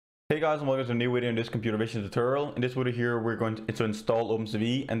Hey guys, and welcome to a new video in this computer vision tutorial. In this video here, we're going to install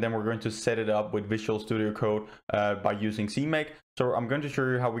OpenCV, and then we're going to set it up with Visual Studio Code by using CMake. So I'm going to show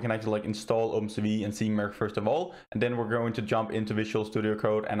you how we can actually install OpenCV and CMake first of all, and then we're going to jump into Visual Studio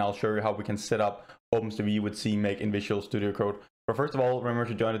Code, and I'll show you how we can set up OpenCV with CMake in Visual Studio Code. But first of all, remember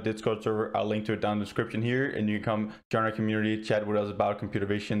to join the Discord server. I'll link to it down in the description here, and you can come join our community, chat with us about computer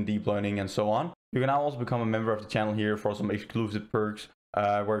vision, deep learning, and so on. You can now also become a member of the channel here for some exclusive perks.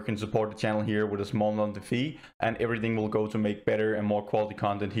 Where you can support the channel here with a small monthly fee, and everything will go to make better and more quality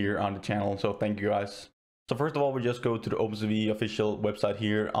content here on the channel. So thank you guys. So first of all, we just go to the OpenCV official website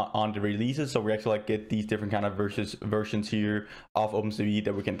here on the releases. So we actually get these different kind of versions here of OpenCV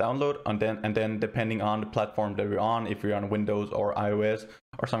that we can download, and then depending on the platform that we're on, if you're on Windows or iOS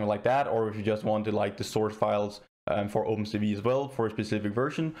or something like that, or if you just want to like the source files for OpenCV as well for a specific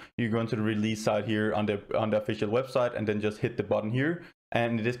version, you go into the release side here on the official website, and then just hit the button here.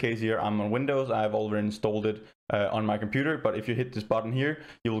 And in this case here, I'm on Windows. I've already installed it on my computer. But if you hit this button here,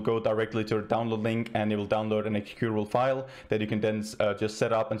 you will go directly to the download link, and it will download an executable file that you can then just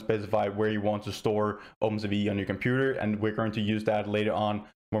set up and specify where you want to store OpenCV on your computer. And we're going to use that later on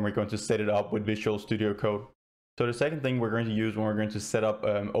when we're going to set it up with Visual Studio Code. So the second thing we're going to use when we're going to set up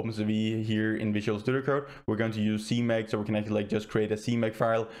OpenCV here in Visual Studio Code, we're going to use CMake. So we can actually just create a CMake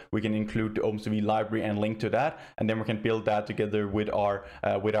file. We can include the OpenCV library and link to that, and then we can build that together with our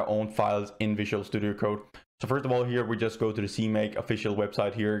own files in Visual Studio Code. So first of all, here we just go to the CMake official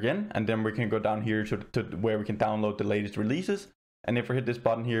website here again, and then we can go down here to where we can download the latest releases. And if we hit this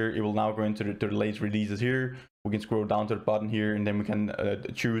button here, it will now go into the latest releases here. We can scroll down to the button here, and then we can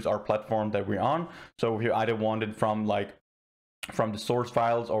choose our platform that we're on. So if you either want it from the source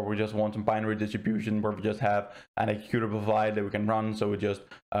files, or we just want some binary distribution where we just have an executable file that we can run, so it just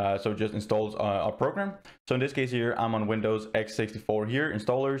installs our program. So in this case here, I'm on Windows x64 here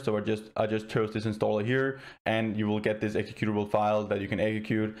installer, so I just chose this installer here, and you will get this executable file that you can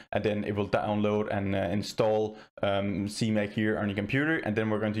execute, and then it will download and install CMake here on your computer. And then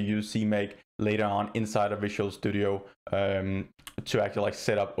we're going to use CMake later on inside of Visual Studio to actually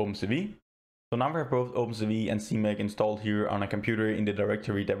set up OpenCV. So now we have both OpenCV and CMake installed here on a computer in the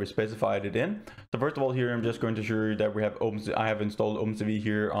directory that we specified it in. So first of all, here I'm just going to show you that we have I have installed OpenCV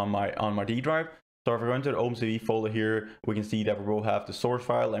here on my D drive. So if we're going to the OpenCV folder here, we can see that we will have the source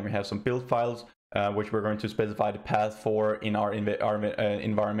file, and we have some build files, which we're going to specify the path for in our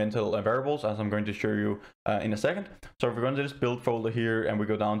environmental variables, as I'm going to show you in a second. So if we're going to this build folder here, and we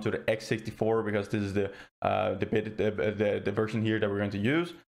go down to the x64, because this is the version here that we're going to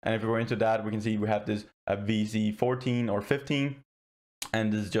use. And if we go into that, we can see we have this VC14 or 15,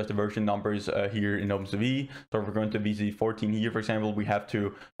 and this is just the version numbers here in OpenCV. So if we're going to VC14 here, for example, we have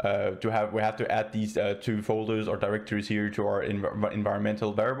to add these two folders or directories here to our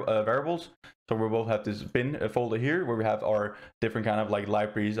environmental variables. So we will have this bin folder here where we have our different kind of like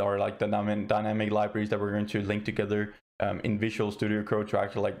libraries, or like dynamic libraries that we're going to link together in Visual Studio Code to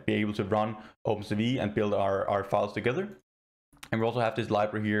actually like be able to run OpenCV and build our files together. And we also have this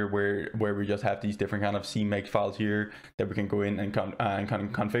library here where we just have these different kind of CMake files here that we can go in and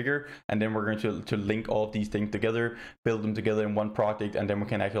configure. And then we're going to link all of these things together, build them together in one project, and then we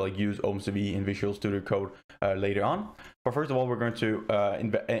can actually use OpenCV in Visual Studio Code later on. But first of all, we're going to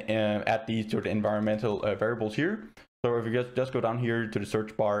add these to the environmental variables here. So if we just go down here to the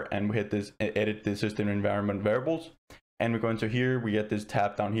search bar, and we hit this edit the system environment variables, and we go into here, we get this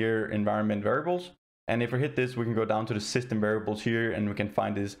tab down here, environment variables. And if we hit this, we can go down to the system variables here, and we can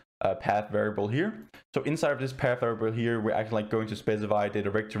find this path variable here. So inside of this path variable here, we're actually going to specify the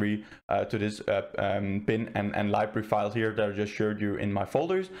directory to this bin and library files here that I just showed you in my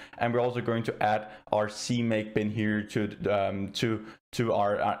folders. And we're also going to add our CMake bin here to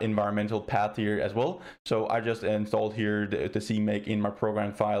our environmental path here as well. So I just installed here the CMake in my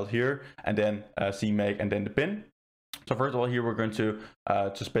program file here, and then CMake and then the bin. So first of all, here we're going to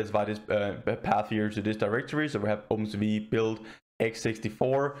specify this path here to this directory. So we have OpenCV build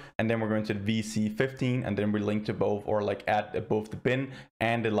x64, and then we're going to the VC15, and then we link to both, or like add both the bin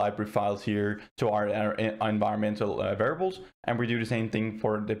and the library files here to our environmental variables. And we do the same thing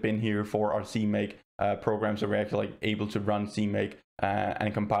for the bin here for our CMake program. So we're actually like able to run CMake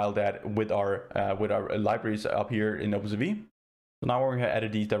and compile that with our libraries up here in OpenCV. So now when we have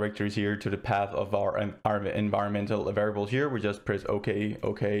added these directories here to the path of our environmental variables here, we just press OK,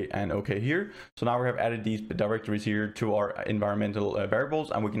 OK, and OK here. So now we have added these directories here to our environmental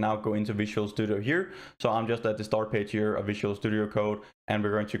variables, and we can now go into Visual Studio here. So I'm just at the start page here of Visual Studio Code, and we're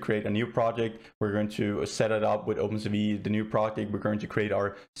going to create a new project. We're going to set it up with OpenCV, the new project. We're going to create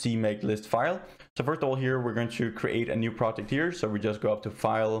our CMake list file. So first of all here, we're going to create a new project here. So we just go up to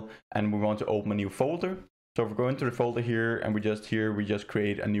File, and we want to open a new folder. So if we go into the folder here, and we just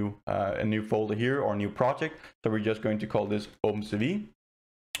create a new folder here, or a new project. So we're just going to call this OpenCV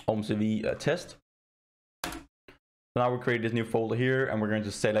test. So now we create this new folder here, and we're going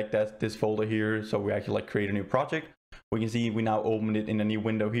to select this folder here. So we actually create a new project. We can see we now open it in a new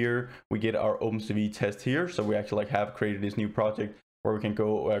window here. We get our OpenCV test here. So we actually have created this new project where we can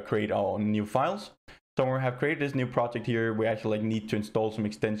go create our new files. So when we have created this new project here, we actually need to install some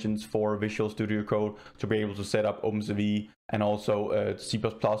extensions for Visual Studio Code to be able to set up OpenCV and also C++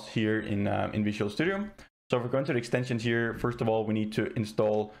 here in Visual Studio. So if we're going to the extensions here, first of all, we need to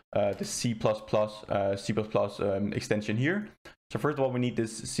install the C++ extension here. So first of all, we need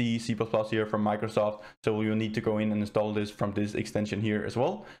this C++ here from Microsoft. So you'll need to go in and install this from this extension here as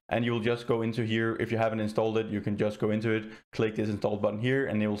well. And you'll just go into here. If you haven't installed it, you can just go into it, click this install button here,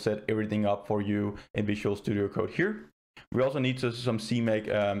 and it will set everything up for you in Visual Studio Code here. We also need some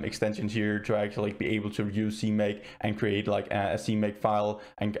CMake extensions here to actually be able to use CMake and create like a CMake file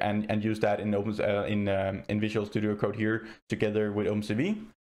and use that in Visual Studio Code here together with OpenCV.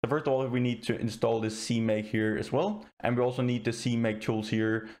 So first of all, we need to install this CMake here as well, and we also need the CMake tools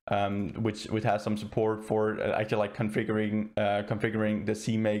here, which has some support for actually like configuring the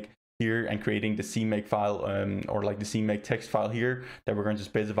CMake here and creating the CMake file or like the CMake text file here that we're going to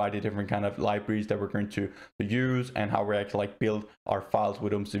specify the different kind of libraries that we're going to use and how we actually like build our files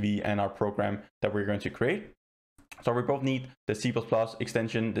with OpenCV and our program that we're going to create. So we both need the C++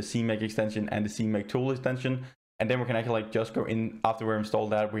 extension, the CMake extension, and the CMake tool extension. And then we can actually like just go in after we install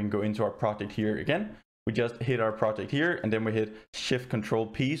that, we can go into our project here again. We just hit our project here, and then we hit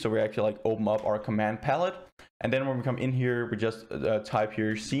Shift-Control-P, so we actually like open up our command palette. And then when we come in here, we just type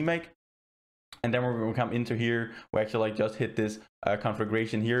here CMake. And then when we come into here, we actually like just hit this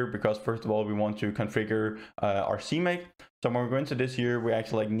configuration here, because first of all, we want to configure our CMake. So when we go into this here, we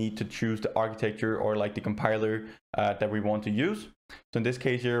actually like need to choose the architecture or like the compiler that we want to use. So in this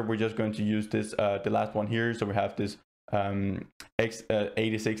case here, we're just going to use this, the last one here. So we have this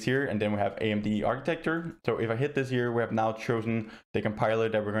x86 here, and then we have AMD architecture. So if I hit this here, we have now chosen the compiler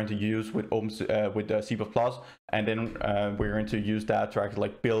that we're going to use with C++, and then we're going to use that to actually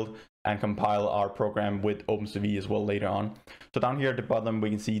like build and compile our program with OpenCV as well later on. So down here at the bottom,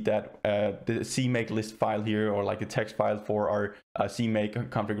 we can see that the CMake list file here, or like the text file for our CMake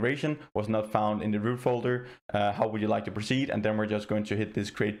configuration, was not found in the root folder. How would you like to proceed? And then we're just going to hit this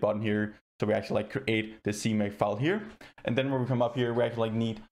create button here. So we actually like create the CMake file here. And then when we come up here, we actually like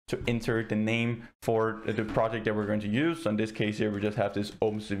need to enter the name for the project that we're going to use. So in this case here, we just have this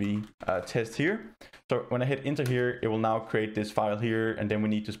OpenCV test here. So when I hit enter here, it will now create this file here. And then we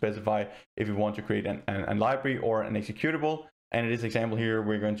need to specify if we want to create a library or an executable. And in this example here,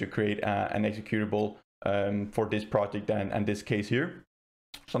 we're going to create an executable for this project and this case here.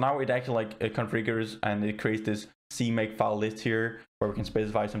 So now it actually like it configures and it creates this CMake file list here where we can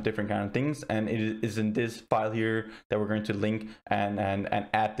specify some different kind of things, and it is in this file here that we're going to link and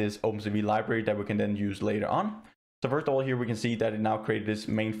add this OpenCV library that we can then use later on. So first of all, here we can see that it now created this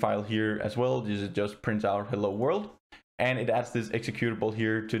main file here as well. This just prints out hello world, and it adds this executable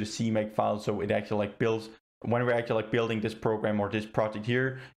here to the CMake file. So it actually like builds, when we're actually like building this program or this project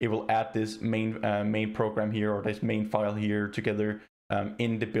here, it will add this main program here or this main file here together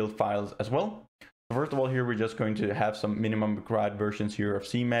in the build files as well. First of all, here we're just going to have some minimum required versions here of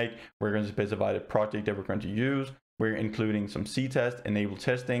CMake. We're going to specify the project that we're going to use. We're including some C-test, enable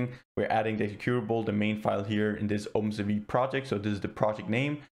testing. We're adding the executable, the main file here in this OpenCV project. So this is the project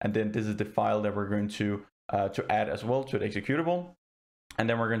name, and then this is the file that we're going to add as well to the executable. And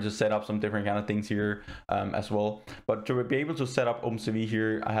then we're going to set up some different kind of things here as well. But to be able to set up OpenCV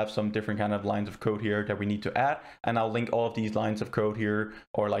here, I have some different kind of lines of code here that we need to add. And I'll link all of these lines of code here,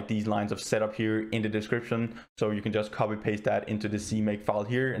 or like these lines of setup here in the description. So you can just copy paste that into the CMake file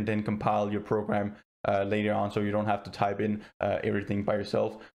here and then compile your program later on, so you don't have to type in everything by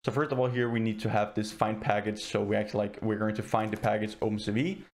yourself. So first of all, here we need to have this find package. So we're going to find the package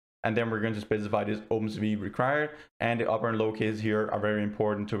OpenCV. And then we're going to specify this OpenCV required, and the upper and lower case here are very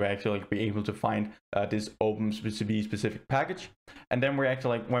important to actually be able to find this OpenCV specific package. And then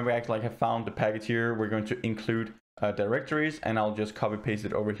when we actually have found the package here, we're going to include directories, and I'll just copy paste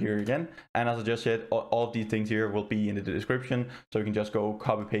it over here again. And as I just said, all of these things here will be in the description, so you can just go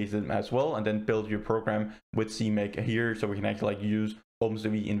copy paste them as well, and then build your program with CMake here, so we can actually like use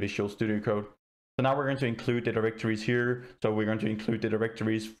OpenCV in Visual Studio Code. So now we're going to include the directories here. So we're going to include the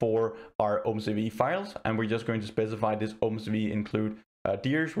directories for our OpenCV files, and we're just going to specify this OpenCV include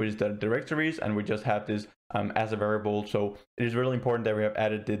dirs, which is the directories, and we just have this as a variable. So it is really important that we have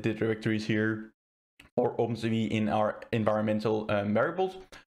added the directories here for OpenCV in our environmental variables.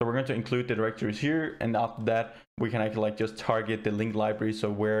 So we're going to include the directories here, and after that we can actually like just target the link library, so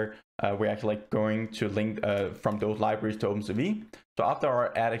where we're actually like going to link from those libraries to OpenCV. So after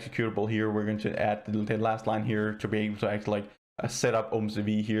our add executable here, we're going to add the last line here to be able to actually like set up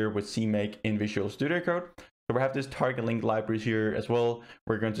OpenCV here with CMake in Visual Studio Code. So we have this target link libraries here as well.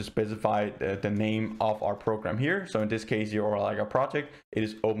 We're going to specify the name of our program here. So in this case here, or like our project, it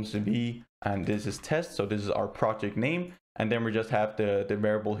is OpenCV, and this is test. So this is our project name. And then we just have the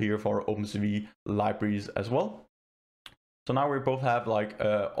variable here for OpenCV libraries as well. So now we both have like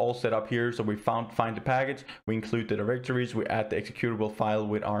all set up here. So we find the package, we include the directories, we add the executable file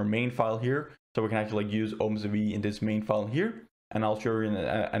with our main file here. So we can actually like use OpenCV in this main file here. And I'll show you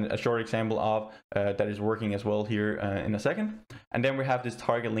a short example of that is working as well here in a second. And then we have this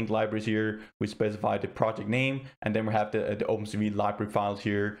target link libraries here. We specify the project name, and then we have the OpenCV library files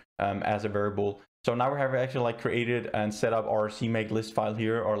here as a variable. So now we have actually like created and set up our CMake list file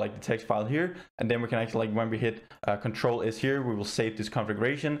here, or like the text file here. And then we can actually like, when we hit Control S here, we will save this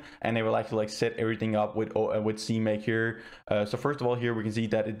configuration, and it will actually like set everything up with CMake here. So first of all, here we can see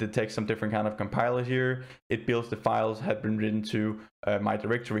that it detects some different kind of compilers here. It builds the files have been written to my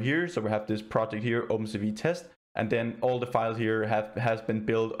directory here. So we have this project here, OpenCV test. And then all the files here has been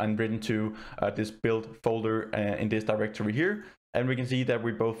built and written to this build folder in this directory here. And we can see that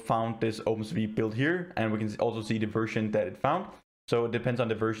we both found this OpenCV build here, and we can also see the version that it found. So it depends on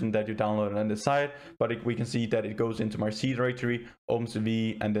the version that you download on the site, but we can see that it goes into my C directory,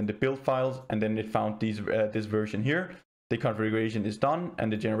 OpenCV, and then the build files, and then it found this version here. The configuration is done,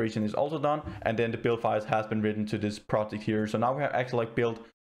 and the generation is also done, and then the build files has been written to this project here. So now we have actually like built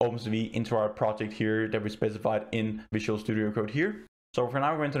OpenCV into our project here that we specified in Visual Studio Code here. So for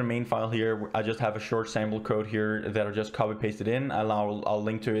now, we're into the main file here. I just have a short sample code here that I just copy pasted in, and I'll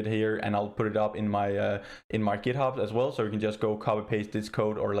link to it here, and I'll put it up in my GitHub as well. So you can just go copy paste this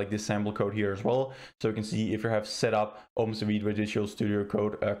code, or like this sample code here as well. So you can see if you have set up OpenCV with Visual Studio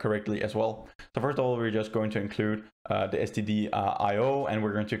Code correctly as well. So first of all, we're just going to include the std.io, and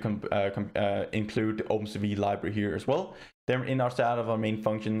we're going to include the OpenCV library here as well. Then in our start of our main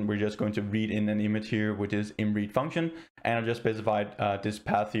function, we're just going to read in an image here, which is imread function. And I just specified this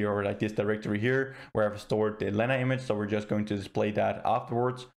path here, or like this directory here, where I've stored the Lena image. So we're just going to display that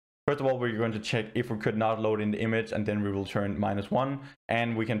afterwards. First of all, we're going to check if we could not load in the image, and then we will turn -1.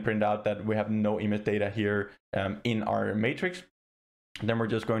 And we can print out that we have no image data here in our matrix. Then we're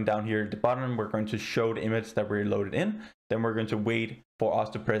just going down here at the bottom. We're going to show the image that we're loaded in. Then we're going to wait for us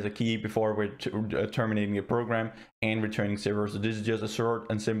to press a key before we're terminating the program and returning 0. So this is just a short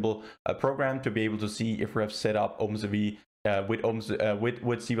and simple program to be able to see if we have set up OpenCV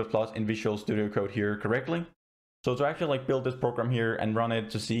with C++ in Visual Studio Code here correctly. So to actually like build this program here and run it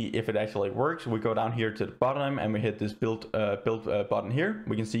to see if it actually works, we go down here to the bottom and we hit this build button here.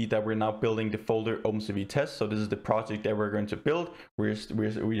 We can see that we're now building the folder OpenCV test. So this is the project that we're going to build. We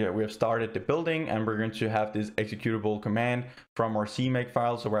have started the building, and we're going to have this executable command from our CMake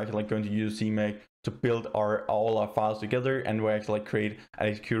file. So we're actually like going to use CMake to build all our files together, and we actually like create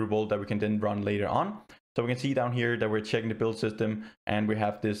an executable that we can then run later on. So we can see down here that we're checking the build system, and we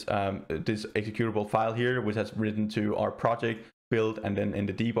have this this executable file here, which has written to our project build, and then in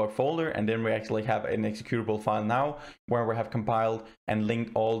the debug folder. And then we actually have an executable file now where we have compiled and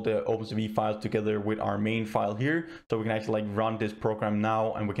linked all the OpenCV files together with our main file here. So we can actually like run this program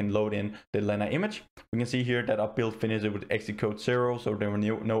now, and we can load in the Lena image. We can see here that our build finished with xcode 0, so there were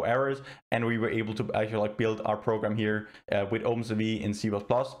no errors, and we were able to actually like build our program here with OpenCV in C++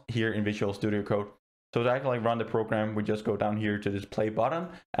 here in Visual Studio Code. So to actually run the program, we just go down here to this play button,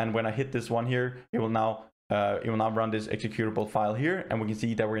 and when I hit this one here, it will now run this executable file here, and we can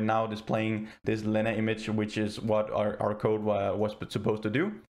see that we're now displaying this Lena image, which is what our code was supposed to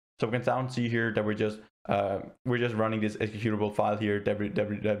do. So we can see here that we're just running this executable file here that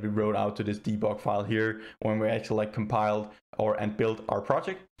we wrote out to this debug file here when we actually like compiled and built our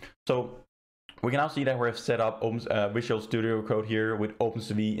project. So we can now see that we have set up Visual Studio Code here with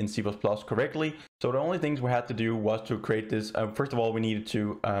OpenCV and C++ correctly. So the only things we had to do was to create this. First of all, we needed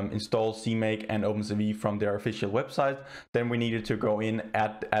to install CMAKE and OpenCV from their official website. Then we needed to go in,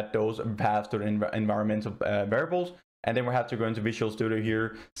 add those paths to the environmental variables. And then we had to go into Visual Studio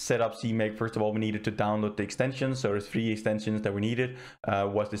here, set up CMake. First of all, we needed to download the extensions. So there's 3 extensions that we needed.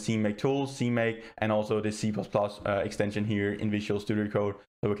 Was the CMake tool, CMake, and also the C++ extension here in Visual Studio Code.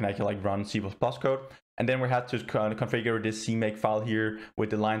 So we can actually like run C++ code. And then we had to configure this CMake file here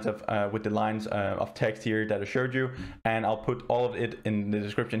with the lines of text here that I showed you. And I'll put all of it in the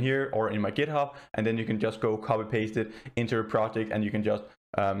description here or in my GitHub. And then you can just go copy paste it into your project, and you can just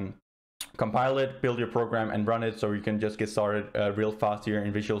compile it, build your program, and run it, so you can just get started real fast here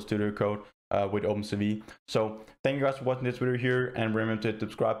in Visual Studio Code with OpenCV. So thank you guys for watching this video here, and remember to hit the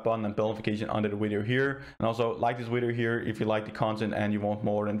subscribe button and bell notification under the video here, and also like this video here if you like the content and you want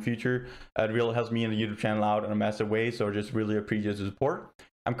more in the future. It really helps me and the YouTube channel out in a massive way, so just really appreciate the support.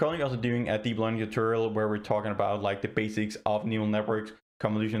 I'm currently also doing a deep learning tutorial where we're talking about like the basics of neural networks,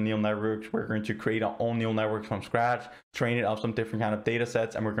 convolutional neural networks. We're going to create our own neural networks from scratch, train it off some different kind of data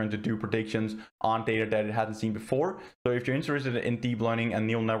sets, and we're going to do predictions on data that it hasn't seen before. So if you're interested in deep learning and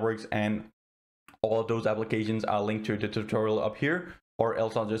neural networks and all of those applications, I'll link to the tutorial up here, or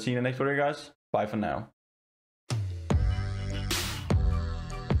else I'll just see you in the next video, guys. Bye for now.